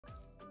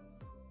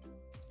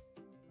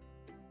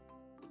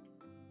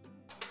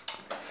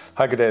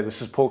Hi, good day.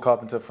 This is Paul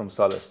Carpenter from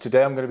Solis.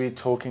 Today I'm going to be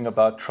talking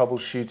about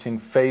troubleshooting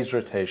phase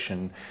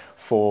rotation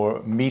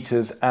for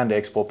meters and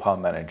export power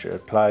manager. It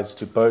applies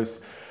to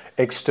both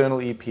external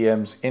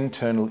EPMs,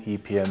 internal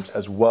EPMs,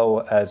 as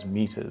well as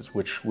meters,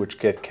 which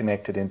get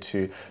connected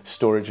into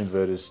storage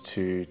inverters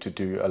to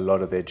do a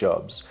lot of their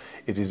jobs.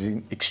 It is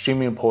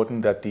extremely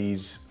important that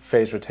these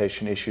phase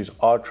rotation issues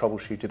are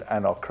troubleshooted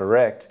and are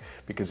correct,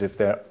 because if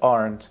they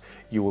aren't,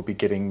 you will be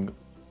getting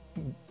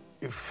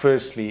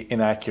firstly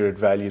inaccurate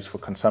values for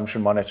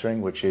consumption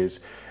monitoring, which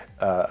is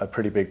a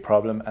pretty big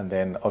problem, and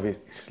then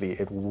obviously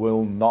it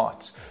will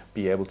not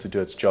be able to do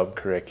its job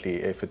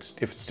correctly. If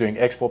it's doing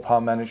export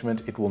power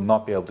management, it will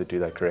not be able to do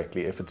that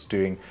correctly. If it's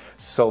doing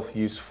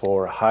self-use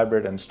for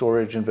hybrid and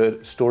storage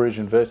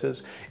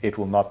inverters, it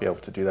will not be able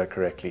to do that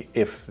correctly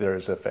if there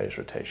is a phase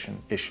rotation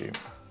issue.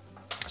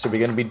 So we're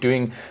going to be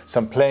doing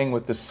some playing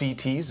with the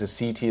CTs. A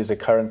CT is a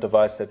current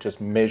device that just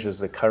measures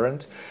the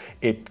current.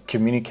 It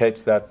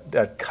communicates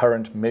that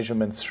current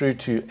measurement through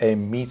to a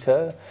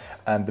meter,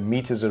 and the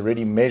meter is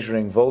already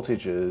measuring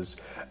voltages,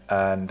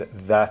 and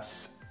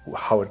that's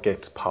how it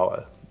gets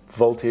power.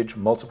 Voltage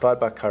multiplied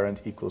by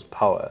current equals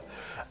power.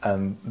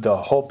 And the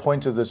whole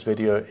point of this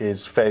video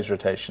is phase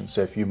rotation.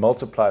 So if you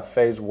multiply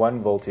phase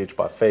 1 voltage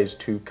by phase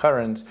 2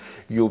 current,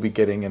 you'll be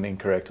getting an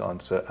incorrect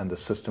answer, and the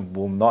system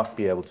will not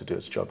be able to do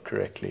its job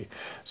correctly.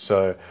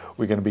 So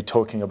we're going to be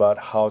talking about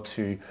how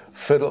to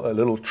fiddle, a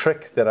little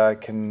trick that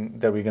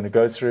we're going to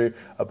go through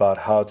about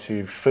how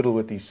to fiddle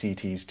with these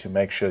CTs to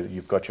make sure that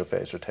you've got your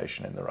phase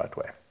rotation in the right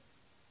way.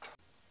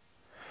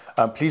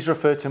 Please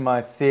refer to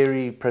my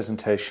theory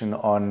presentation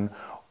on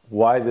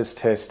why this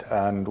test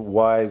and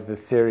why the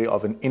theory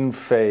of an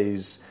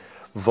in-phase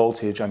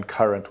voltage and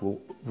current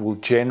will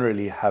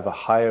generally have a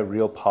higher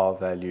real power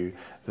value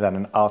than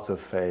an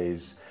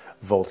out-of-phase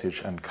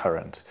voltage and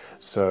current.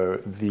 So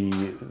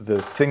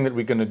the thing that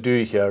we're going to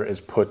do here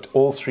is put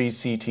all three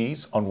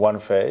CTs on one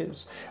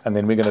phase, and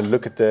then we're going to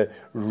look at the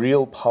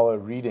real power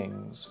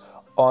readings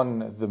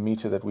on the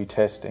meter that we're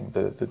testing,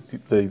 the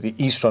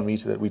Eastron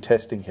meter that we're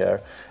testing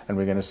here, and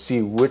we're going to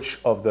see which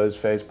of those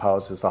phase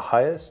powers is the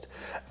highest,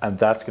 and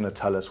that's going to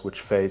tell us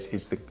which CT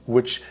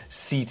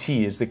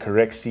is the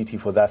correct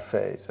CT for that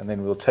phase. And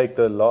then we'll take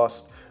the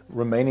last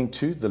remaining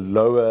two, the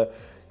lower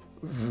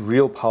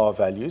real power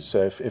values.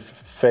 So if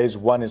phase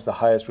 1 is the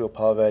highest real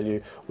power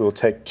value, we'll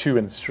take 2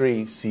 and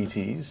 3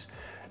 CTs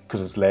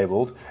because it's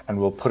labeled, and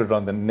we'll put it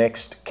on the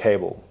next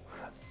cable.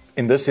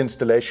 In this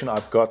installation,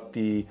 I've got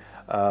the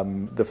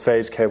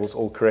phase cables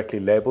all correctly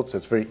labeled, so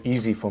it's very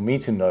easy for me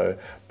to know,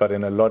 but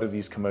in a lot of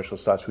these commercial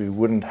sites we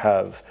wouldn't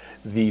have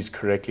these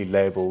correctly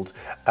labeled,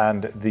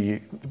 and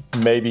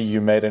maybe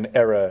you made an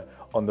error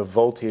on the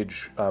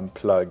voltage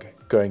plug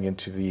going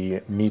into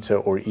the meter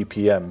or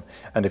EPM,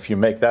 and if you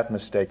make that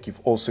mistake,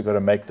 you've also got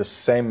to make the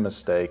same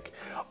mistake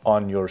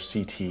on your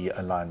CT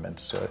alignment.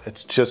 So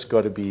it's just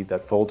got to be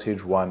that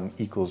voltage 1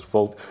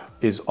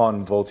 is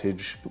on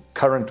voltage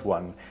current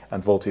 1,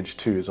 and voltage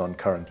 2 is on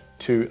current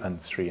 2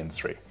 and 3 and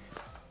 3.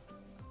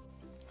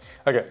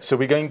 Okay, so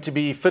we're going to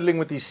be fiddling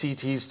with these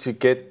CTs to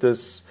get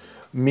this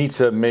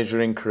meter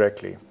measuring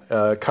correctly.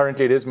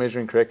 Currently it is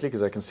measuring correctly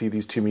because I can see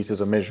these two meters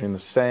are measuring the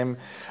same.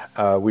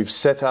 We've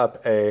set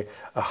up a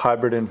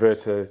hybrid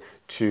inverter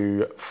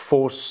to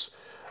force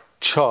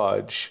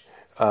charge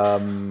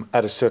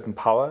at a certain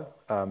power.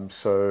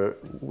 So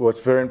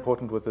what's very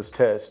important with this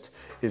test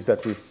is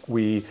that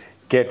we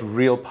get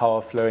real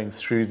power flowing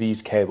through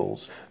these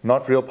cables.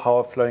 Not real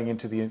power flowing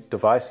into the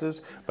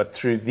devices, but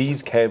through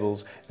these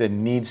cables there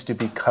needs to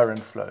be current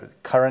flow.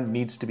 Current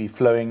needs to be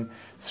flowing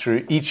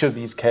through each of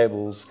these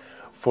cables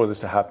for this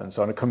to happen.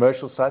 So on a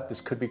commercial site, this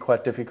could be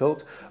quite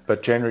difficult,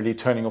 but generally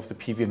turning off the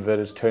PV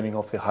inverters, turning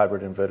off the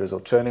hybrid inverters,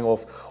 or turning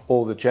off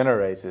all the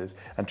generators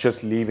and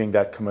just leaving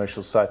that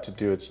commercial site to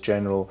do its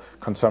general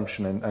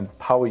consumption and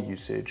power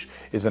usage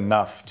is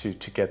enough to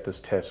get this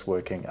test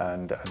working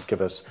and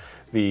give us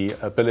the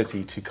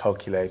ability to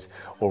calculate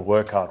or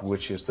work out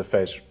which is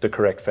the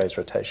correct phase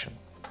rotation.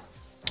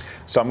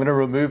 So I'm going to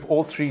remove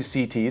all three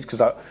CTs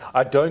because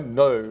I don't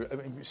know,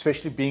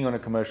 especially being on a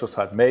commercial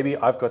site, maybe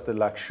I've got the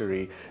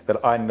luxury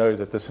that I know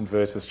that this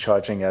inverter is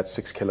charging at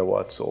 6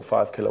 kilowatts or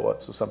 5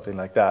 kilowatts or something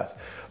like that.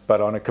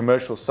 But on a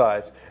commercial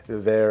site,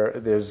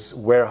 there's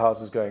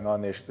warehouses going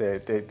on,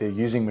 they're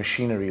using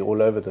machinery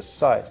all over the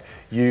site.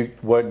 You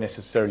won't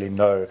necessarily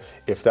know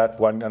if that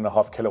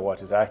 1.5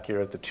 kilowatt is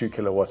accurate, the 2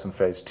 kilowatts in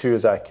phase 2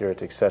 is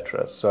accurate,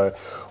 etc. So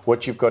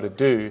what you've got to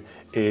do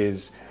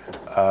is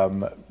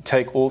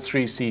take all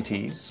three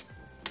CTs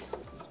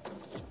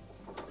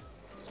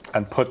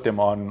and put them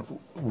on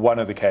one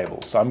of the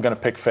cables. So I'm going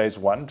to pick phase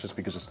 1 just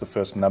because it's the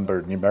first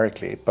number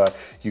numerically, but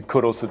you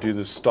could also do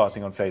this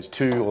starting on phase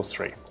 2 or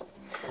 3.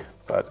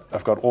 But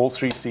I've got all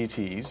three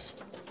CTs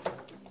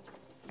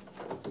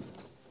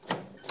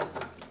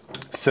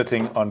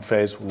sitting on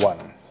phase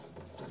 1.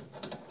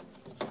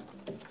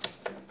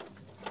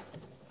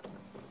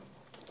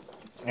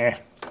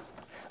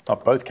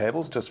 Not both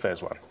cables, just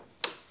phase 1.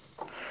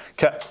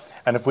 Okay,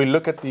 And if we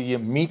look at the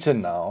meter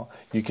now,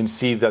 you can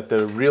see that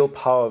the real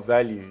power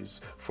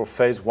values for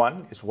phase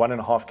 1 is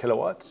 1.5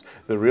 kilowatts.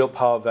 The real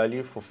power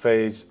value for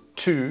phase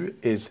 2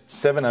 is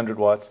 700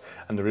 watts,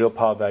 and the real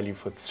power value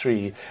for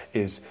 3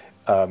 is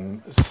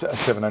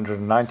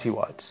 790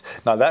 watts.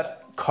 Now that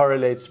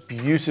correlates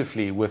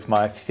beautifully with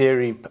my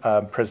theory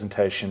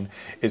presentation,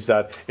 is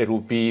that it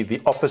will be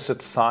the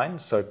opposite sign.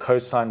 So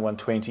cosine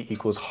 120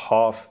 equals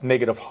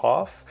negative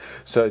half.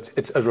 So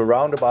it's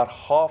around about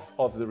half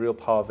of the real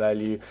power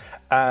value,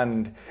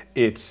 and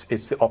it's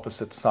the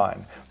opposite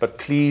sign. But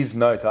please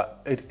note,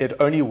 it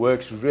only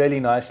works really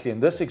nicely in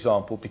this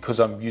example because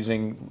I'm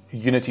using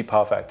unity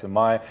power factor.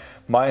 My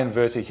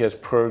inverter here is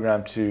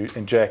programmed to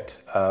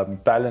inject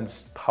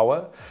balanced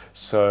power,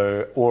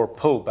 or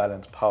pull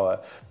balanced power.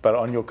 But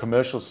on your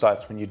commercial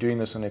sites, when you're doing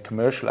this on a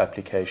commercial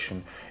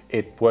application,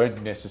 it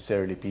won't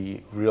necessarily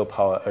be real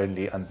power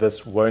only, and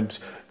this won't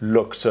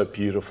look so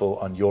beautiful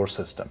on your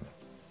system.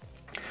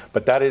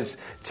 But that is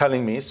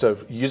telling me, so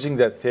using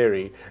that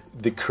theory,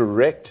 the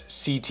correct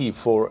CT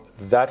for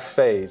that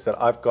phase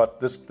that I've got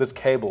this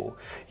cable,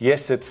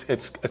 yes,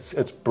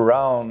 it's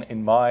brown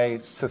in my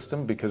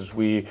system because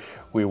we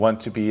want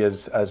to be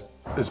as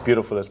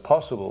beautiful as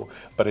possible,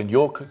 but in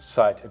your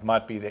site it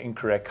might be the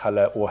incorrect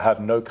color or have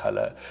no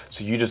color,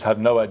 so you just have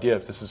no idea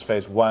if this is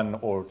phase 1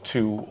 or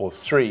 2 or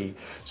 3,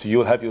 so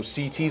you'll have your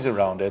CTs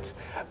around it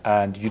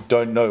and you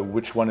don't know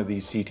which one of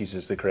these CTs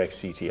is the correct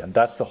CT. And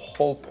that's the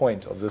whole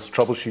point of this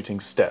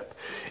troubleshooting step,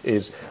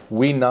 is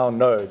we now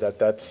know that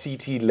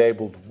CT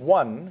labeled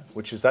 1,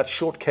 which is that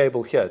short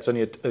cable here, it's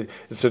only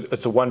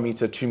it's a 1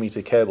 meter, 2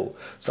 meter cable,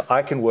 so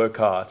I can work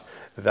out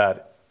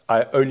that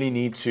I only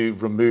need to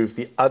remove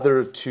the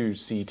other 2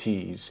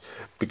 CTs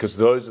because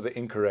those are the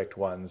incorrect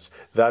ones.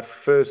 That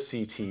first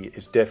CT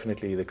is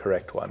definitely the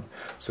correct one.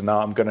 So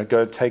now I'm going to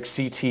go take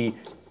CT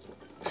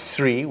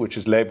 3, which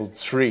is labeled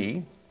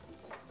 3,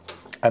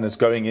 and it's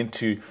going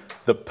into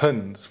the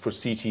pins for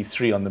CT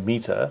 3 on the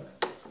meter,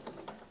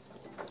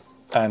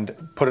 and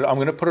I'm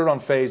going to put it on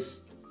phase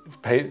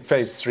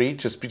 3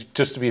 just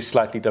to be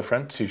slightly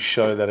different, to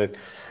show that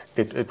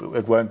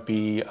it won't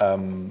be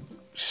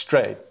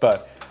straight,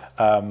 but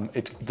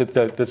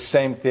the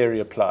same theory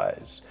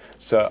applies.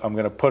 So I'm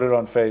going to put it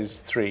on phase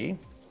 3,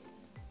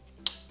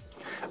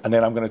 and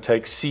then I'm going to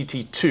take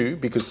CT2,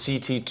 because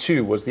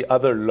CT2 was the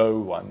other low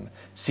one.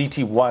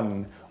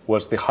 CT1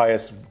 was the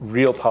highest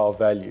real power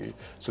value,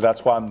 so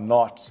that's why I'm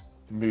not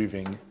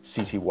moving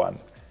CT1.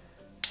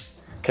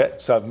 Okay,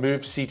 so I've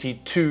moved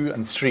CT2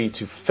 and 3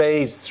 to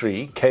phase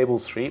 3, cable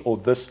 3, or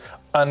this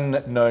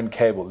unknown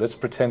cable. Let's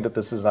pretend that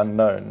this is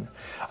unknown.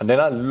 And then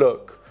I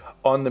look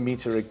on the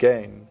meter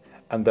again,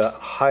 and the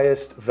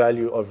highest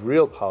value of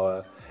real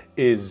power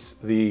is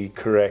the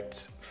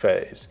correct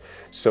phase.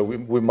 So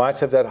we might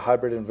have that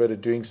hybrid inverter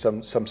doing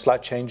some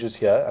slight changes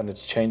here, and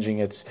it's changing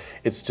its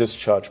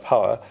discharge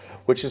power,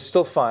 which is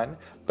still fine.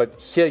 But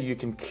here you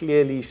can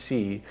clearly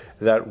see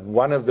that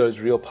one of those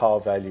real power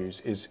values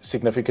is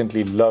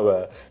significantly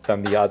lower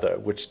than the other,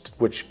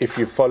 which if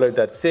you followed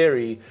that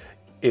theory,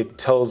 it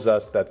tells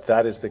us that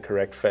that is the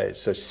correct phase.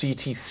 So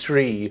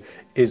CT3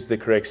 is the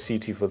correct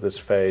CT for this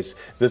phase,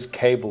 this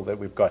cable that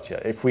we've got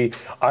here.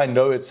 I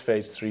know it's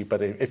phase 3,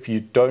 but if you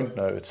don't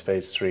know it's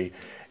phase 3,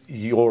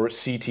 your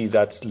CT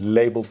that's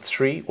labeled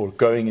 3 or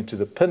going into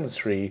the pin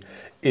 3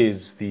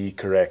 is the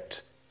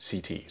correct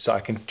CT. So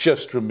I can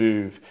just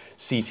remove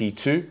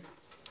CT2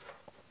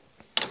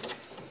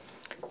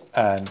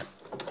 and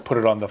put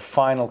it on the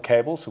final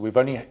cable. So we've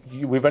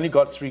only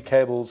got 3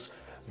 cables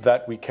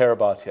that we care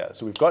about here.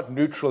 So we've got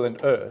neutral and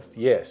earth,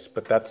 yes,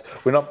 but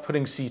we're not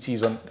putting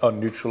CTs on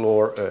neutral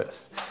or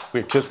earth.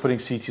 We're just putting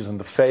CTs on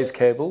the phase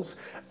cables,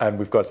 and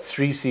we've got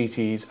 3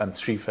 CTs and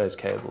 3 phase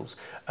cables.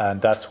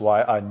 And that's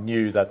why I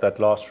knew that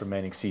last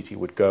remaining CT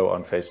would go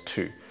on phase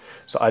 2.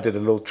 So I did a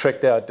little trick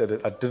there.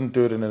 I didn't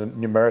do it in a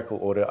numerical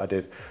order.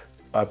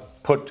 I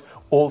put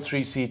all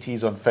 3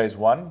 CTs on phase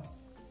 1,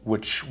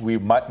 which we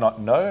might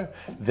not know.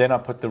 Then I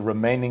put the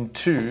remaining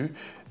 2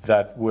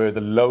 that were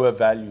the lower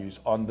values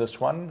on this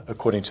one,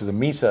 according to the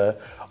meter,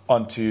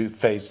 onto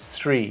phase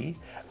 3.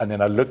 And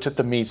then I looked at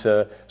the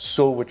meter,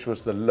 saw which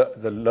was the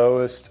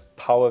lowest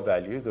power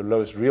value, the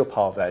lowest real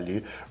power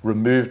value,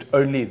 removed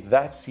only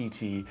that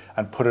CT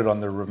and put it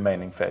on the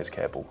remaining phase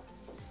cable.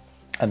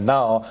 And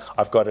now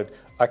I've got it.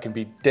 I can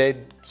be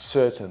dead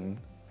certain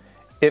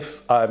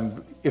if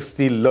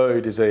the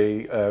load is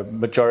a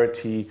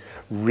majority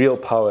real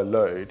power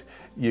load,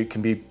 you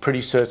can be pretty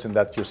certain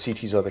that your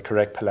CTs are the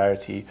correct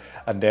polarity,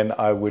 and then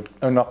I would,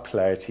 not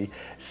polarity,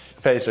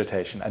 phase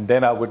rotation, and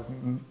then I would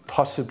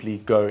possibly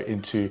go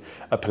into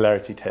a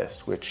polarity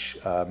test, which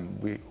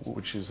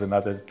is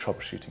another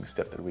troubleshooting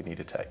step that we need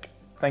to take.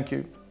 Thank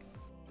you.